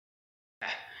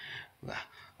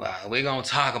Well, we're gonna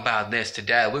talk about this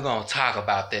today. We're gonna talk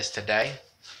about this today.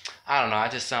 I don't know. I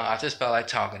just felt like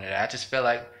talking today. I just feel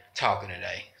like talking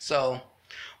today. So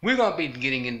we're gonna be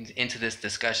getting into this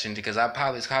discussion because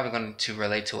it's probably going to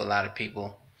relate to a lot of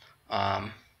people,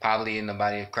 probably in the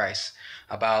body of Christ,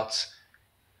 about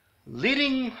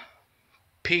leading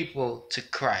people to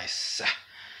Christ,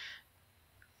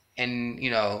 and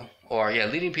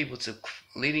leading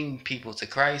people to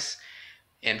Christ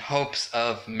in hopes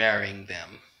of marrying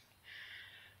them.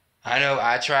 I know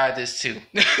I tried this too.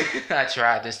 I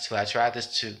tried this too. I tried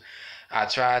this too. I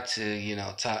tried to,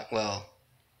 talk. Well,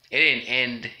 it didn't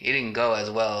end. It didn't go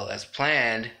as well as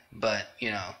planned. But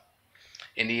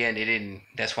in the end, it didn't.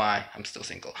 That's why I'm still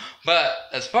single. But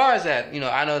as far as that,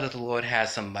 I know that the Lord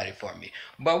has somebody for me.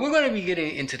 But we're going to be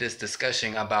getting into this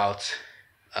discussion about,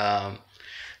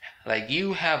 like,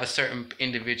 you have a certain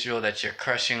individual that you're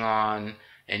crushing on,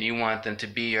 and you want them to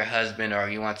be your husband or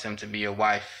you want them to be your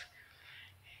wife.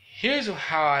 Here's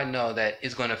how I know that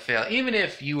it's going to fail. Even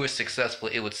if you were successful,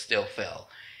 it would still fail.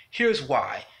 Here's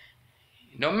why.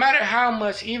 No matter how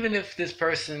much, even if this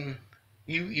person,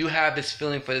 you have this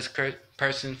feeling for this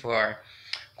person for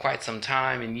quite some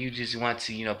time and you just want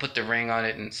to, put the ring on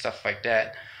it and stuff like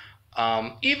that.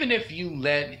 Even if you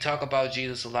talk about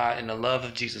Jesus a lot and the love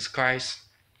of Jesus Christ,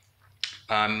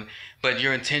 but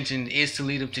your intention is to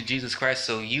lead them to Jesus Christ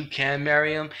so you can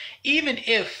marry him, even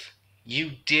if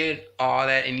you did all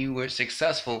that and you were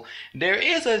successful, there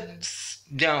is a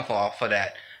downfall for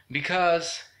that,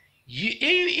 because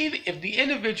even if the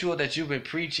individual that you've been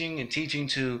preaching and teaching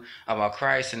to about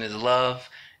Christ and his love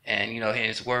and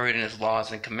his word and his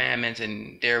laws and commandments,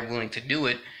 and they're willing to do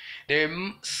it, there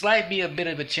might be a bit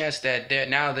of a chance that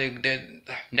now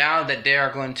that they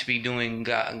are going to be doing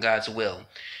God's will,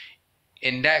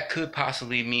 and that could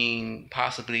possibly meaning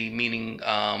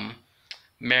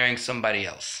marrying somebody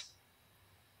else.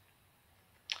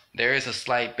 There is a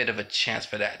slight bit of a chance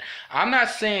for that. I'm not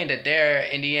saying that they're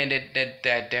in the end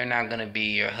that they're not gonna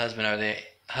be your husband or their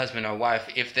husband or wife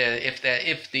if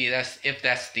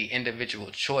that's the individual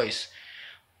choice.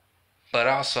 But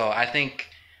also, I think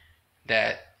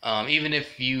that even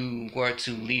if you were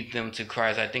to lead them to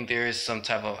Christ, I think there is some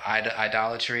type of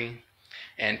idolatry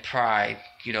and pride.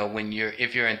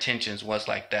 If your intentions was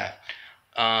like that.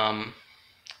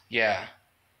 Yeah.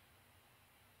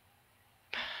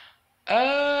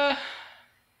 Uh.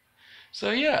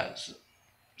 So yeah.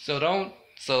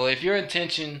 So if your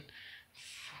intention,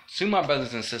 to my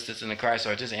brothers and sisters in the Christ,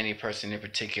 or just any person in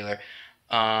particular,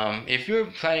 if you're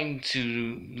planning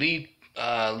to lead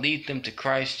them to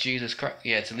Christ Jesus Christ,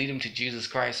 to lead them to Jesus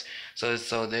Christ,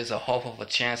 so there's a hope of a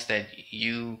chance that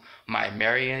you might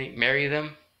marry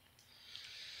them.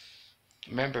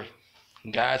 Remember,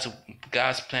 God's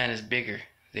plan is bigger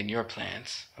than your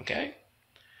plans. Okay.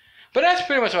 But that's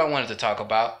pretty much what I wanted to talk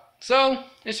about. So,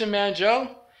 it's your man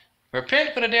Joe.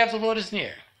 Repent, for the day of the Lord is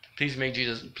near. Please make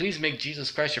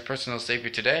Jesus Christ your personal Savior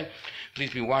today.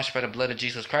 Please be washed by the blood of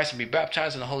Jesus Christ and be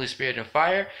baptized in the Holy Spirit and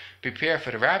fire. Prepare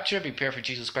for the rapture. Prepare for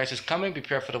Jesus Christ's coming.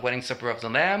 Prepare for the wedding supper of the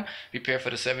Lamb. Prepare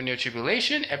for the 7-year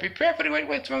tribulation. And prepare for the great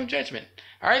white throne judgment.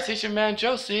 Alright, so it's your man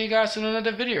Joe. See you guys in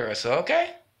another video or so,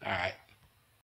 okay? Alright.